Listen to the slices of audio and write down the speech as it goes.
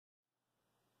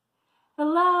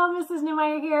Hello, Mrs.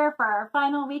 Newmeyer here for our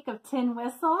final week of Tin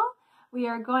Whistle. We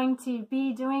are going to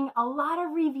be doing a lot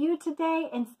of review today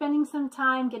and spending some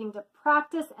time getting to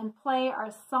practice and play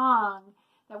our song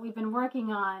that we've been working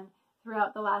on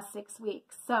throughout the last 6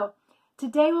 weeks. So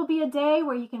today will be a day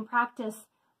where you can practice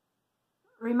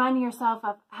reminding yourself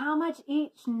of how much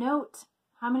each note,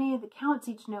 how many of the counts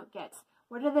each note gets,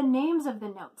 what are the names of the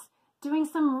notes, doing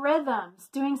some rhythms,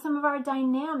 doing some of our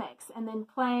dynamics, and then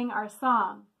playing our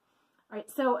song. All right,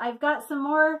 so I've got some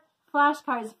more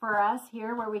flashcards for us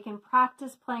here where we can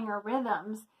practice playing our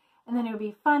rhythms, and then it would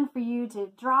be fun for you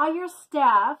to draw your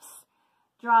staffs,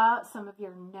 draw some of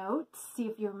your notes, see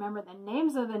if you remember the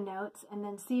names of the notes, and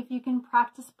then see if you can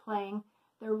practice playing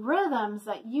the rhythms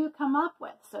that you come up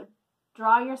with. So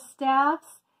draw your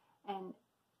staffs and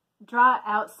draw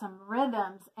out some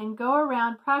rhythms and go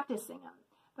around practicing them.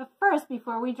 But first,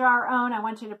 before we draw our own, I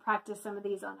want you to practice some of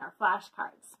these on our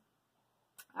flashcards.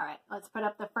 All right, let's put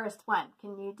up the first one.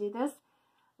 Can you do this?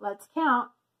 Let's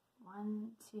count. 1,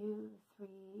 2, 3,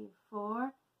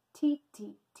 4. T,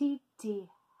 T, T, T,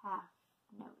 half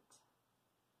note.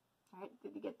 All right,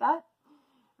 did you get that?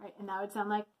 All right, and that would sound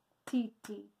like T,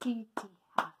 T, T, T,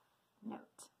 half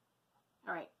note.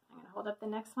 All right, I'm going to hold up the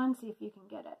next one, see if you can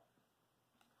get it.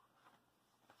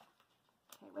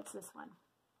 Okay, what's this one?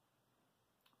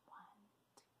 1,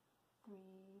 2, 3,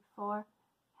 4,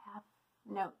 half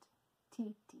note.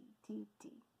 T, T, T, T.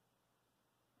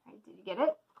 All right, did you get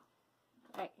it?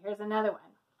 All right, here's another one.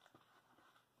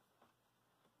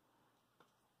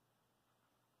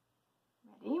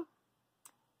 Ready?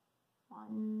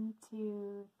 1,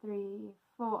 2, 3,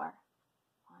 4. 1,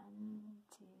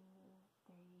 2,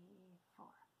 3, 4.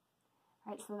 All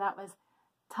right, so that was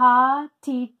ta,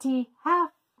 ti, ti,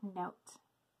 half note.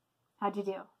 How'd you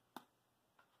do?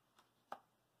 All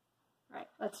right,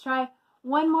 let's try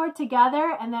one more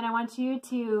together, and then I want you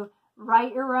to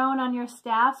write your own on your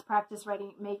staffs. Practice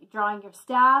drawing your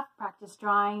staff. Practice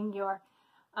drawing your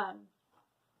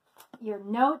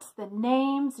notes, the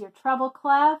names, your treble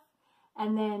clef,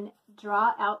 and then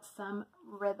draw out some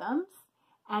rhythms.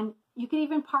 And you can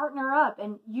even partner up,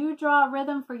 and you draw a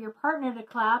rhythm for your partner to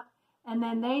clap, and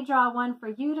then they draw one for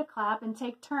you to clap, and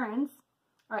take turns.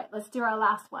 All right, let's do our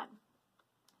last one.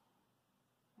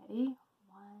 Ready?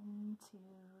 1, 2,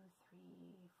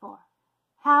 4.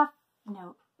 Half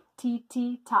note, T,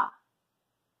 T, ta.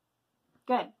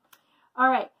 Good. All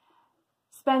right.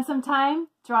 Spend some time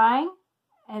drawing,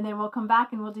 and then we'll come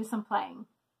back and we'll do some playing.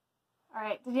 All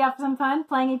right. Did you have some fun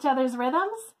playing each other's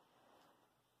rhythms?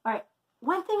 All right.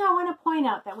 One thing I want to point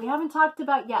out that we haven't talked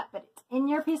about yet, but it's in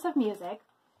your piece of music,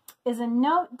 is a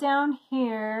note down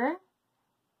here.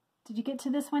 Did you get to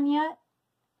this one yet?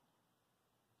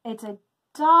 It's a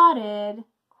dotted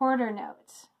quarter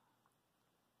note.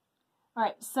 All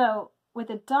right, so with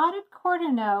a dotted quarter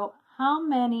note, how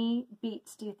many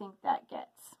beats do you think that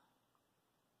gets?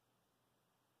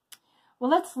 Well,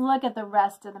 let's look at the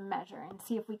rest of the measure and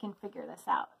see if we can figure this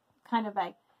out. Kind of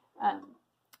a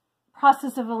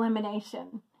process of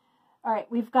elimination. All right,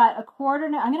 we've got a quarter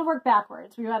note. I'm going to work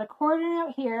backwards. We've got a quarter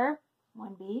note here,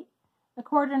 1 beat. A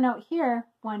quarter note here,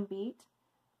 1 beat.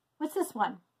 What's this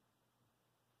one?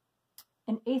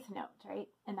 An eighth note, right?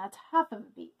 And that's half of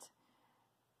a beat.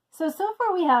 So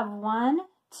far we have 1,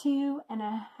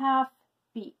 2.5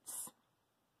 beats.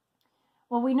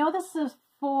 Well, we know this is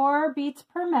 4 beats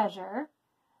per measure.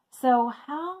 So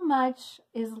how much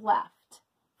is left?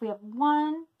 If we have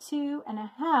 1,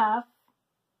 2.5,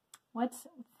 what's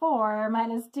 4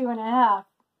 minus 2.5?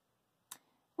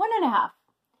 1.5.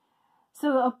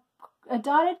 So a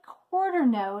dotted quarter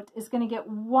note is going to get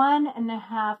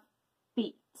 1.5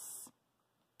 beats.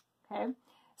 Okay.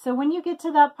 So when you get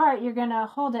to that part, you're going to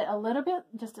hold it a little bit,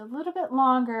 just a little bit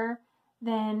longer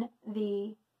than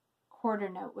the quarter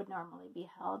note would normally be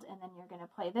held. And then you're going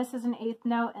to play this as an eighth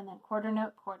note, and then quarter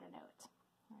note, quarter note.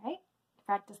 All right?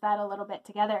 Practice that a little bit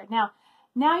together. Now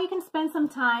you can spend some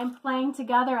time playing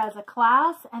together as a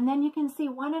class, and then you can see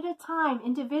one at a time,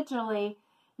 individually,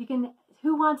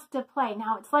 who wants to play.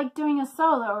 Now, it's like doing a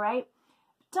solo, right?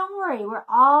 Don't worry, we're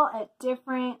all at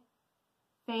different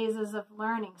phases of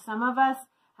learning. Some of us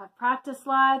have practiced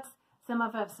lots. Some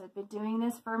of us have been doing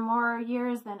this for more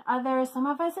years than others. Some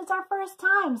of us, it's our first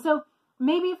time. So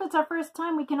maybe if it's our first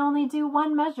time, we can only do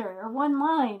one measure or one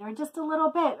line or just a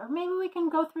little bit. Or maybe we can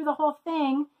go through the whole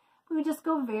thing, but we just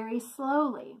go very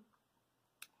slowly.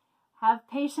 Have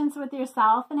patience with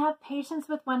yourself and have patience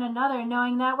with one another,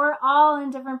 knowing that we're all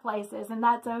in different places, and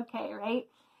that's okay, right?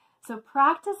 So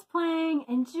practice playing,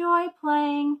 enjoy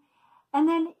playing, and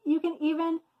then you can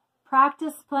even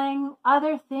Practice playing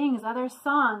other things, other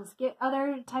songs, get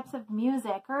other types of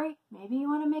music, or maybe you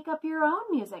want to make up your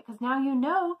own music because now you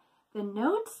know the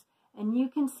notes and you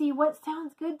can see what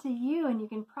sounds good to you, and you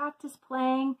can practice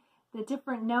playing the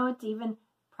different notes, even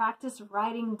practice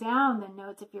writing down the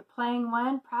notes. If you're playing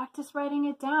one, practice writing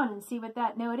it down and see what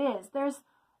that note is. There's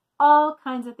all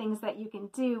kinds of things that you can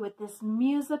do with this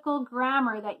musical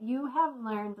grammar that you have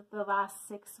learned the last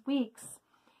 6 weeks.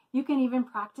 You can even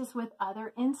practice with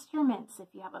other instruments. If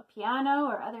you have a piano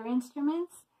or other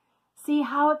instruments, see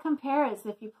how it compares.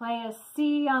 If you play a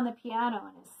C on the piano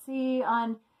and a C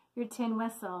on your tin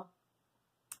whistle.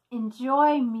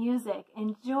 Enjoy music.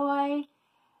 Enjoy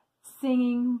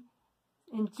singing.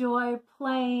 Enjoy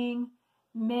playing.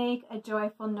 Make a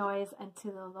joyful noise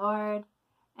unto the Lord.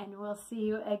 And we'll see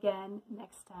you again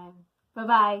next time.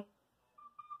 Bye-bye.